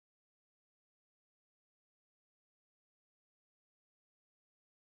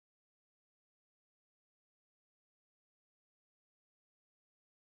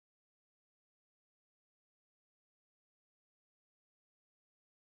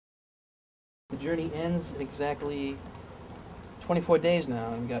The journey ends in exactly 24 days now,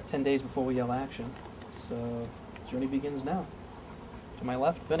 and we got 10 days before we yell action. So, the journey begins now. To my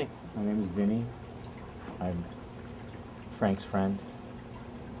left, Vinny. My name is Vinny. I'm Frank's friend,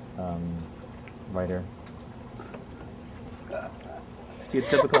 writer. See, it's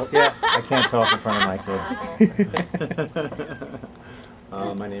difficult, yeah. I can't talk in front of my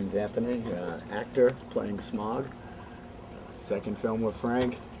kids. My name's Anthony, actor playing Smog. Second film with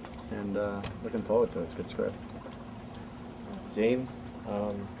Frank, and looking forward to it. It's a good script. James,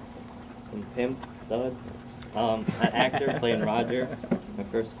 from Pimp, Stud, an actor playing Roger. My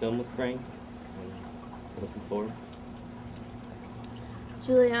first film with Frank. Looking forward.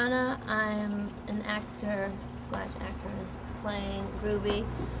 Juliana, I'm an actor / actress playing Ruby,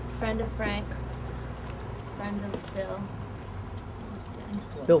 friend of Frank, friend of Bill.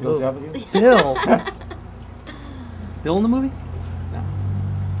 Bill W. Bill! Bill in the movie? No.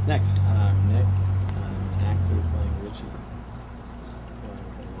 Next. I'm Nick. I'm an actor playing Richie.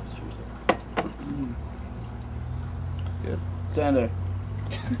 Massachusetts. Good. Sander.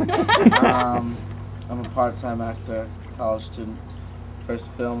 I'm a part-time actor, college student. First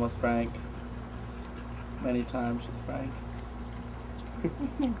film with Frank. Many times with Frank.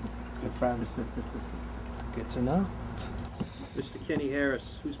 Good friends. Good to know. Mr. Kenny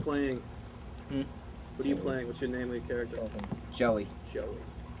Harris, who's playing? What are you playing? What's your name of your character? Joey. Joey.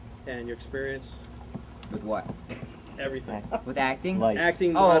 And your experience? With what? Everything. With acting? Life.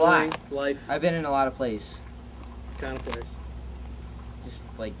 Acting, Oh, a modeling, lot. life. I've been in a lot of plays. Kind of place. Just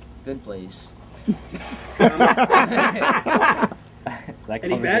like good plays. That Any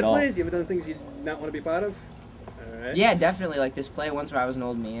covers bad it all. plays? You ever done things you not want to be part of? Alright. Yeah, definitely. Like this play once where I was an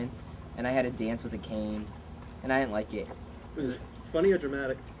old man and I had to dance with a cane and I didn't like it. Was it funny or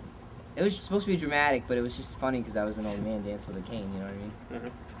dramatic? It was supposed to be dramatic, but it was just funny because I was an old man dancing with a cane, you know what I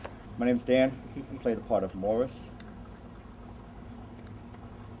mean? My name's Dan. I play the part of Morris.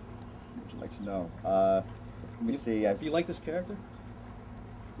 What would you like to know? Let me see. Do you like this character?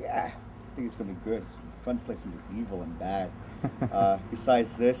 Yeah, I think it's going to be good. It's fun to play something evil and bad.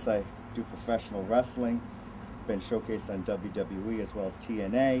 Besides this, I do professional wrestling. Been showcased on WWE as well as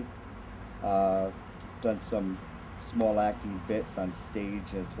TNA. Done some small acting bits on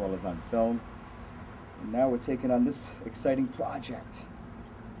stage as well as on film. And now we're taking on this exciting project.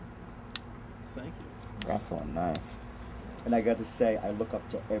 Thank you. Wrestling, nice. And I got to say, I look up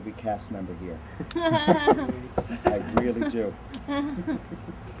to every cast member here. I really do.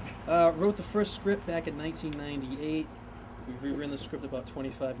 Wrote the first script back in 1998. We've rewritten the script about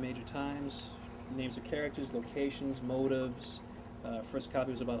 25 major times. Names of characters, locations, motives. First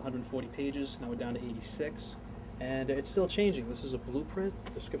copy was about 140 pages. Now we're down to 86. And it's still changing. This is a blueprint.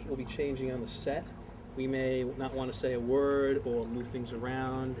 The script will be changing on the set. We may not want to say a word or move things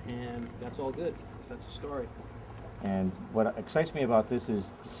around, and that's all good, because that's a story. And what excites me about this is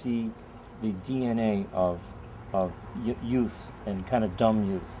to see the DNA of youth and kind of dumb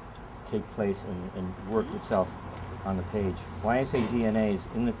youth take place and work itself on the page. Why I say DNA is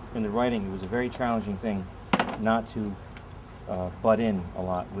in the writing, it was a very challenging thing not to butt in a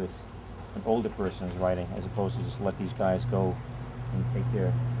lot with an older person's writing, as opposed to just let these guys go and take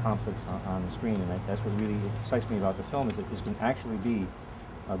their conflicts on the screen. And that's what really excites me about the film, is that this can actually be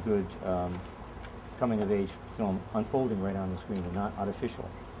a good coming-of-age film unfolding right on the screen and not artificial.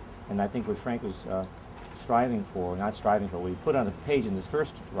 And I think what Frank was what he put on the page in this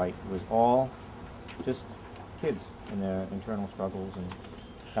first write was all just kids and their internal struggles and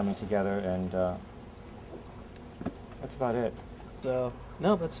coming together, and that's about it. So,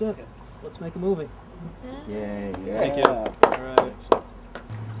 no, that's it. Let's make a movie. Yay. Yeah. Thank you. Alright.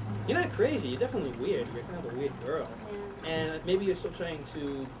 You're not crazy, you're definitely weird. You're kind of a weird girl. And maybe you're still trying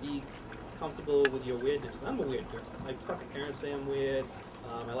to be comfortable with your weirdness. I'm a weird girl. My fucking parents say I'm weird.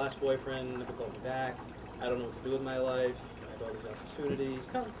 My last boyfriend never called me back. I don't know what to do with my life. I have all these opportunities.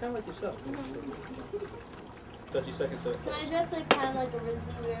 Kind of like yourself. That's your second set. Can I dress like kind of like a Rizzy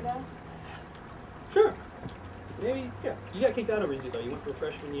weirdo? Sure. Maybe, yeah. You got kicked out of Rizzy, though. You went for a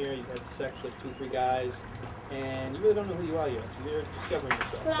freshman year, you had sex with 2-3 guys, and you really don't know who you are yet, so you're discovering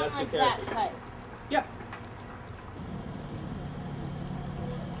yourself. But That's I'm like your that character. type. Yeah.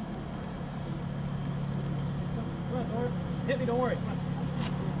 Come on. Hit me, don't worry. Come on.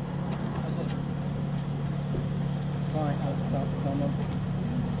 Fine, I'll stop the film.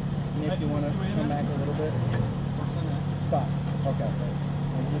 Nick, you want to come back a little bit? Stop. Okay.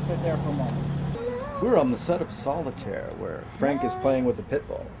 And just sit there for a moment. We're on the set of Solitaire, where Frank is playing with the pit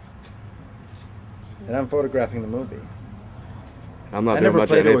bull. And I'm photographing the movie. I'm not I doing never much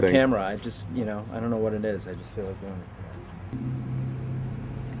played of it with anything. camera. I just, I don't know what it is. I just feel like doing it.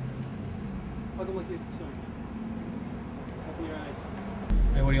 Fucking look at Open your eyes.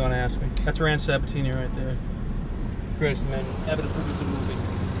 Hey, what do you want to ask me? That's Rand Sabatini right there. Greatest man ever to produce a movie.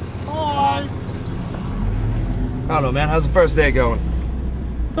 Hi. I don't know, man. How's the first day going?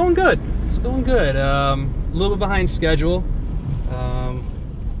 Going good. It's going good. A little bit behind schedule.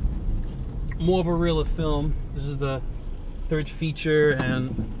 More of a reel of film. This is the third feature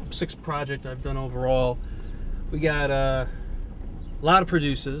and sixth project I've done overall. We got a lot of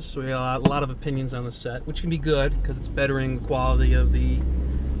producers, so we got a lot of opinions on the set, which can be good because it's bettering the quality of the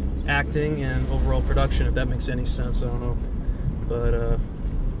acting and overall production, if that makes any sense. I don't know. But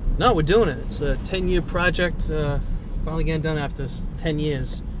no, we're doing it. It's a 10-year project, finally getting done after 10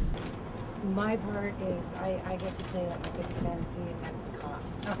 years. My part is I get to play like my biggest fantasy, and that's a cop.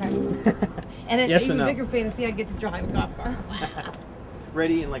 Okay. And an Yes even and no. bigger fantasy, I get to drive a cop car.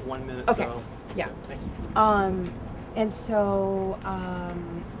 Ready in like 1 minute. Okay. So. Yeah. Thanks. And so,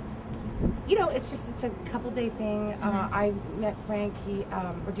 you know, it's a couple day thing. I met Frank. He,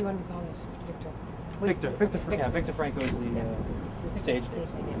 or do you want to call this Victor? Victor Franco is the stage.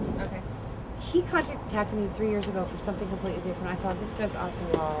 Okay. He contacted me 3 years ago for something completely different. I thought, this guy's off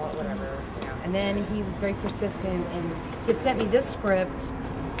the wall, whatever. You know. And then he was very persistent and he had sent me this script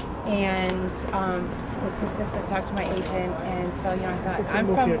and was persistent, talked to my agent, and so, you know, I thought,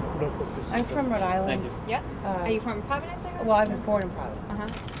 I'm from Rhode Island. Thank you. Yep. Are you from Providence? Well, I was born in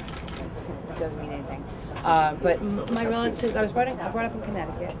Providence. It doesn't mean anything. But my relatives, I was brought up in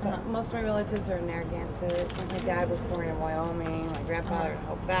Connecticut. Most of my relatives are in Narragansett. My dad was born in Wyoming. My grandfather in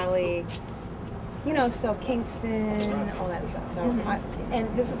Hope Valley. You know, so Kingston, all that stuff. So, and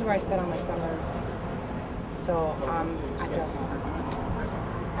this is where I spent all my summers. So I feel home.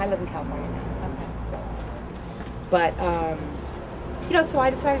 I live in California now. So. But you know, so I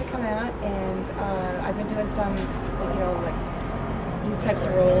decided to come out, and I've been doing some, you know, like these types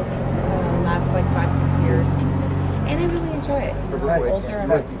of roles last like 5-6 years, and I really enjoy it. You know, I'm older, I'm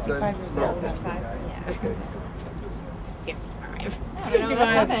like 55 years old. 55. Yeah. 55. I don't know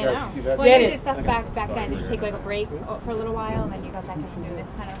what's happening now. Well, you did stuff back then. Did you take like a break for a little while, and then you got back into doing this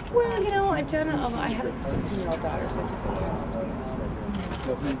kind of? Well, you know, I've done it. I have a 16-year-old daughter, so I took some time.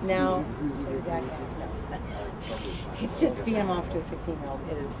 Now, it's just being a mom to a 16-year-old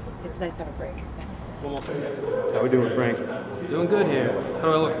it's nice to have a break. How we doing, Frank? Doing good here. How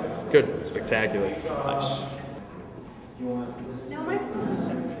do I look? Good. Spectacular. Nice. Now, am I supposed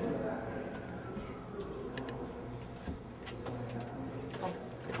to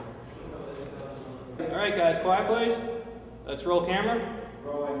All right, guys, quiet, please. Let's roll camera.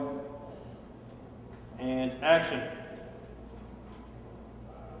 And action.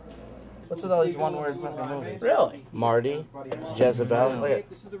 What's with all these one-word fucking movies? Really? Marty, Jezebel,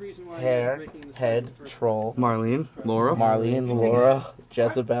 Hair, Head, Troll, Marlene, Laura. Marlene, Laura,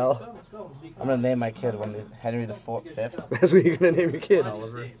 Jezebel. I'm gonna name my kid Henry the Fifth. That's what you're gonna name your kid.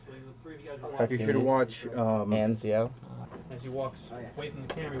 You should watch. Anzio. As he walks away from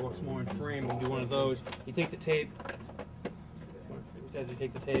the camera, he walks more in frame and do one of those. You take the tape. As you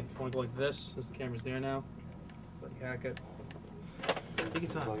take the tape, if you want to go like this, since the camera's there now, let you hack it. Take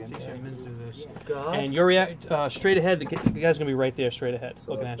your time. It takes you a minute to do this. And your straight ahead, the guy's going to be right there, straight ahead,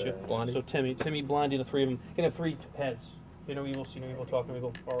 looking at you. Blondie. So Timmy, Blondie, the three of them. You're going to have 3 heads. You know evil, see no evil, talk no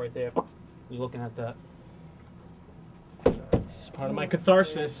evil, all right there. You're looking at that. This is part of my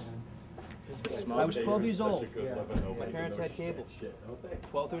catharsis. I was 12 years old. My parents had cable.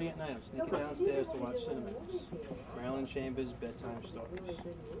 12:30 at night, I'm sneaking downstairs to watch cinema. Marilyn Chambers' bedtime stories.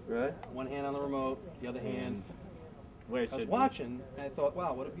 Right? One hand on the remote, the other hand. I was watching, and I thought,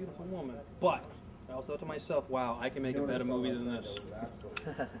 wow, what a beautiful woman. But I also thought to myself, wow, I can make a better movie than this.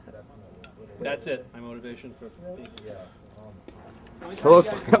 That's it, my motivation for being here. Hello,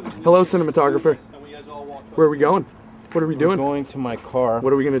 cinematographer. Where are we going? What are we doing? We're going to my car.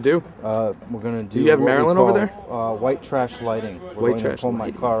 What are we gonna do? We're gonna do. You have what we Marilyn call, over there? White trash lighting. We're White going trash to pull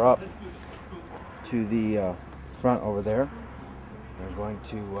lighting. my car up to the front over there. We're going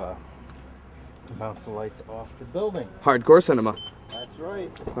to bounce the lights off the building. Hardcore cinema. That's right.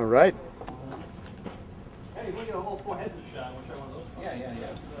 All right. Hey, we get a whole 4 heads in the shot. We'll try one of those. Yeah.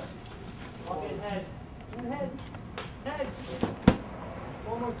 Walk in, head. Head.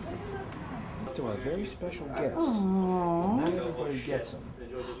 One more. To a very special guest. Not everybody gets them.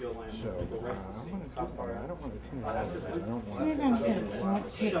 So I don't want to pin it out. I don't want You're going to get a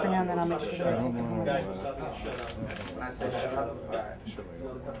tape for now, then I'll make sure that I take it home. Guys, we'll stop and shut up. When I say shut up,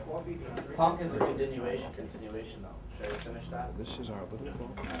 Punk is a continuation though. Should I finish that? This is our little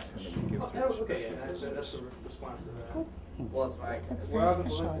book. Okay, yeah, that's a response to that. Well, it's like, That's very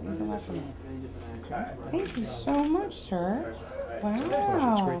special. It means a lot to me. Thank you so much, sir.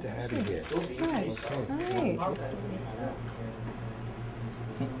 Wow. It's great to have you here. Nice. Nice.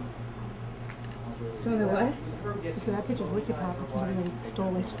 So the what? So that picture's wicked pop. It's somebody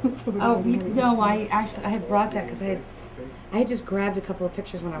stole it. Oh, no, I had brought that because I had just grabbed a couple of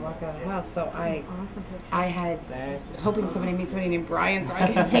pictures when I walked out of the house. So I was hoping somebody meet somebody named Brian so I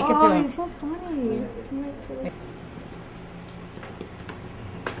could make it to him. Oh, he's so funny.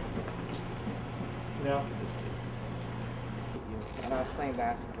 No. When I was playing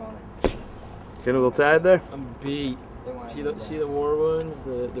basketball. Getting a little tired there? I'm beat. See the war wounds?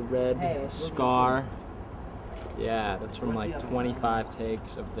 The red scar? Yeah, that's from like 25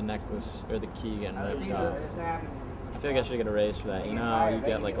 takes of the necklace or the key getting ripped off. I feel like I should get a raise for that. You know how you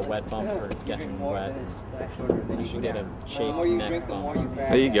get like a wet bump for getting wet? You should get a chafed neck bump.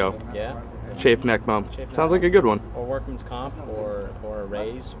 There you go. Yeah? Chafed neck bump. Sounds like a good one. Or workman's comp, or a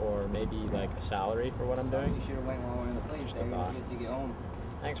raise, or maybe like a salary for what I'm doing.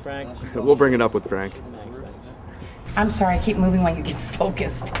 Thanks, Frank. We'll bring it up with Frank. Thanks. I'm sorry, I keep moving while you get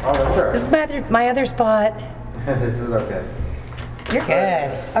focused. Oh, that's all right. This is my other spot. This is okay. You're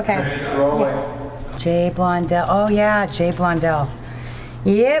good. Okay. Yeah. Jay Blondell. Oh, yeah, Jay Blondell.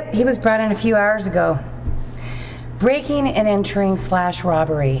 Yep, he was brought in a few hours ago. Breaking and entering /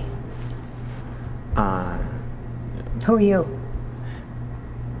 robbery. Who are you?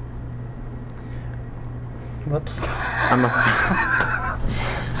 Whoops.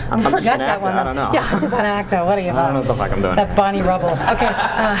 I forgot that one. I don't know. Yeah, I'm just an actor. What are you about? I don't know what the fuck I'm doing. That Bonnie Rubble. Okay.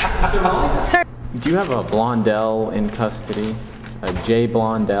 Sorry. Do you have a Blondell in custody? A Jay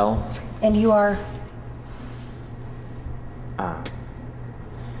Blondell? And you are?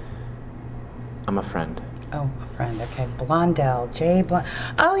 I'm a friend. Oh, a friend. Okay. Blondell. Jay Blondell.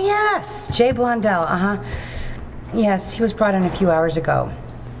 Oh, yes. Jay Blondell. Uh-huh. Yes, he was brought in a few hours ago.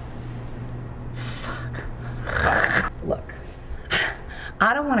 Fuck. Look.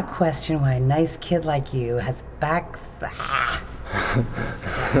 I don't want to question why a nice kid like you has back...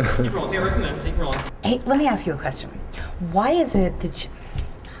 Keep rolling. Take it right from there. Keep rolling. Hey, let me ask you a question. Why is it that you...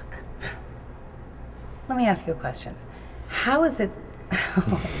 Fuck. Let me ask you a question. How is it... Oh,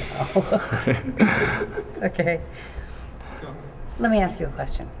 no. Okay. Let me ask you a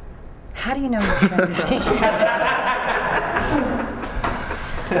question. How do you know your friend is here?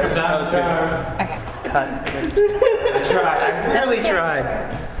 That was good. Okay. Cut. I tried. I really tried.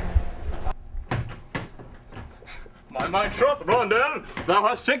 My troth, Blondell, thou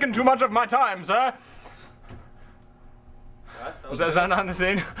hast taken too much of my time, sir. Was that not the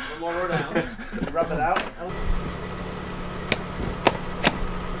scene? One more row down. Rub it out.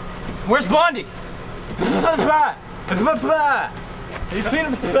 Where's Blondie? It's my fly. It's my fly. Are you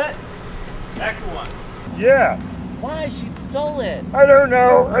feeling the fit? Back to one. Yeah. Why? She stole it. I don't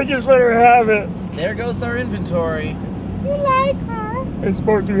know. I just let her have it. There goes our inventory. You like her. I'm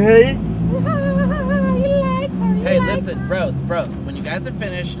supposed to hate? You like her. Hey, listen, bros. When you guys are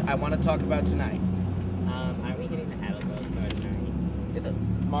finished, I want to talk about tonight. Are we getting the Alamo Star tonight? You're the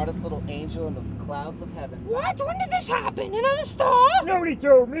smartest little angel in the clouds of heaven. What? When did this happen? Another star? Nobody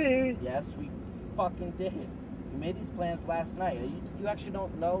told me. Yes, we fucking did. We made these plans last night. You actually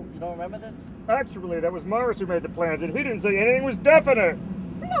don't know? You don't remember this? Actually, that was Morris who made the plans, and he didn't say anything was definite.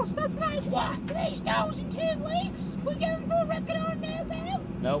 No, so that's like what? 3 stars in 2 weeks? We're going for a record on now, Bill?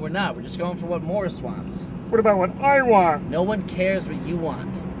 No, we're not. We're just going for what Morris wants. What about what I want? No one cares what you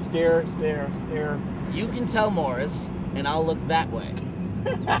want. Stare. You can tell Morris, and I'll look that way.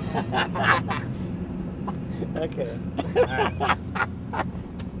 Okay. Alright.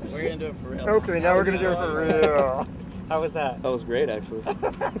 We're gonna do it for real. Okay, now we're gonna do it for real. How was that? That was great, actually.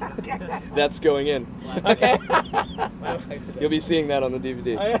 That's going in. Okay. You'll be seeing that on the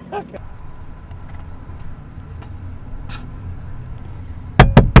DVD. Okay.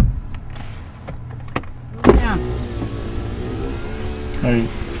 Yeah. Hey.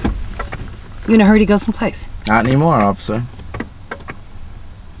 You in a hurry to go someplace? Not anymore, officer.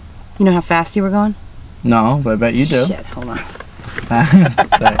 You know how fast you were going? No, but I bet you do. Shit, hold on.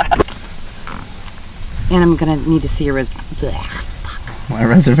 Sorry. And I'm gonna need to see your My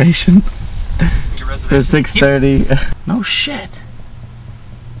reservation? For 6:30. No shit.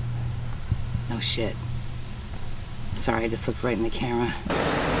 No shit. Sorry, I just looked right in the camera.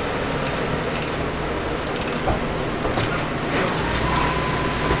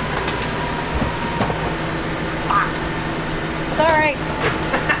 Sorry.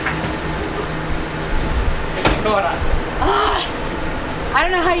 What's going on? I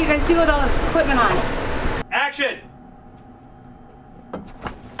don't know how you guys do with all this equipment on. Action!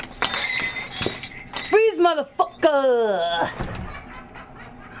 Freeze, motherfucker!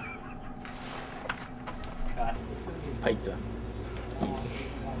 Pizza.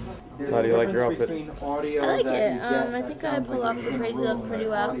 So how do you like your outfit? I like it. I think I pull off the crazy look pretty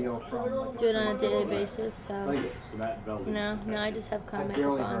well. Do it on a daily basis, so no, I just have kind of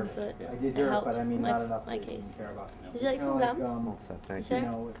makeup on, so it helps my case. Did you like some gum? Thank Sure?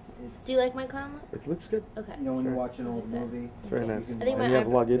 you. Do you like my clown look? It looks good. Okay. You know, when you watch an old movie, It's very nice. I think And my you have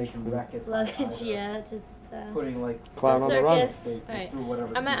luggage. luggage, yeah, just putting like Clown on the run. circus. Alright.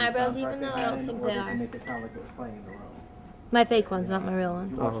 Are my eyebrows even though? I don't think they are. make it sound like it was playing in the room. My fake ones, not my real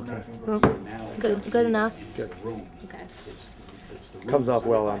ones. Oh, okay. Good enough? Good. Okay. Comes off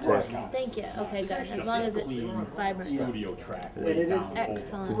well on tape. Thank you. Okay, good. As long as it's vibrant.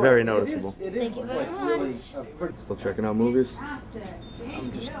 Excellent. It's very noticeable. Thank you very much. Still checking out movies?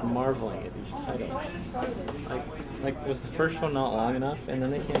 I'm just marveling at these titles. Like was the first one not long enough, and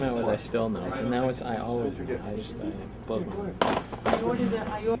then they came out with I Still Know, and now it's I Always Know. It blows my mind.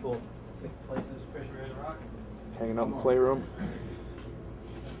 Hanging out in the playroom.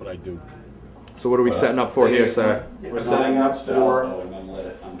 That's what I do. So what are we setting up for here, sir? We're setting up for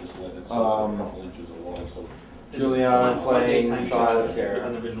Juliana playing Solitaire.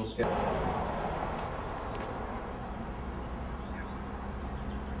 On the visual scale.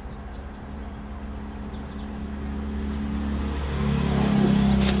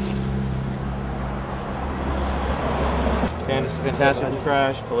 Fantastic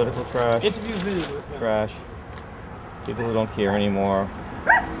trash, political trash, Interview video. trash, people who don't care anymore,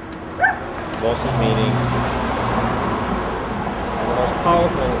 lawsuit meeting, and the most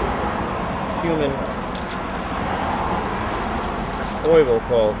powerful human foible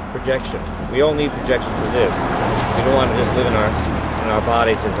called projection. We all need projection to live. We don't want to just live in our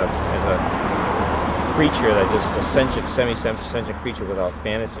bodies as a creature that just a semi-sentient creature without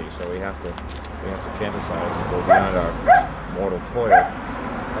fantasy. So we have to fantasize and go beyond our mortal toil.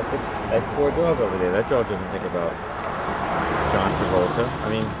 That poor dog over there. That dog doesn't think about John Travolta. I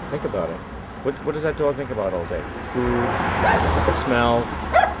mean, think about it. What does that dog think about all day? Food, smell.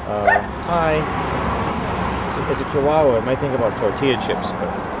 Hi. As a Chihuahua, it might think about tortilla chips, but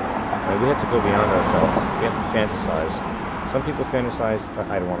we have to go beyond ourselves. We have to fantasize. Some people fantasize.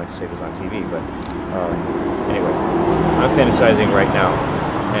 I don't want to say this on TV, but anyway, I'm fantasizing right now,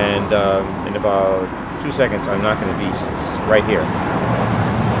 and in about 2 seconds, I'm not going to be right here.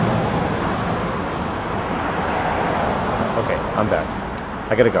 Okay, I'm back.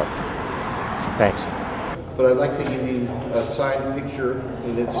 I gotta go. Thanks. But I'd like to give you a signed picture,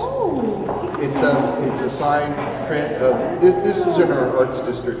 and it's a signed print of this is in our arts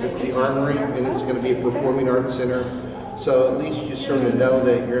district. It's the Armory, and it's going to be a performing arts center. So at least you sort of know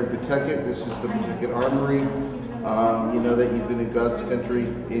that you're in Pawtucket. This is the Pawtucket Armory. You know that you've been in God's country,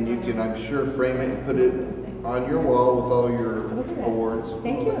 and you can, I'm sure, frame it and put it on your wall with all your awards.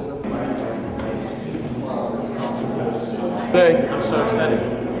 Thank you. Hey, I'm so excited.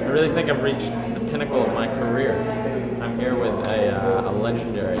 I really think I've reached the pinnacle of my career. I'm here with a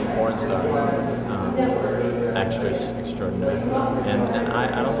legendary porn star, actress extraordinary, and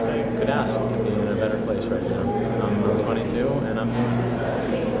I don't think I could ask to be in a better place right now. I'm 22, and I'm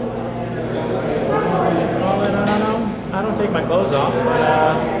I don't take my clothes off,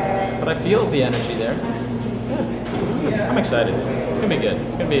 but I feel the energy there. Yeah. I'm excited. It's gonna be good.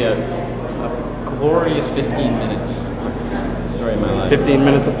 It's gonna be a glorious 15 minutes. Story of my life. 15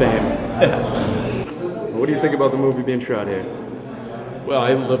 minutes of fame. What do you think about the movie being shot here? Well,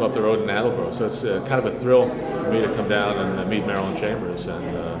 I live up the road in Attleboro, so it's kind of a thrill for me to come down and meet Marilyn Chambers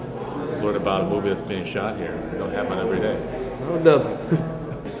and learn about a movie that's being shot here. It don't happen every day. No, it doesn't.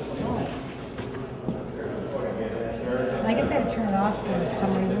 I guess I had to turn it off for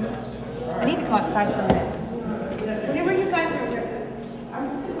some reason. I need to go outside for a minute. Whenever you guys are I'm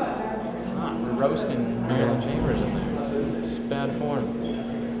just going to go outside. We're roasting Marilyn Chambers in there. It's bad form.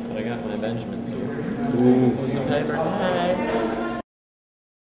 But I got my Benjamins. Ooh. Some paper. Hey.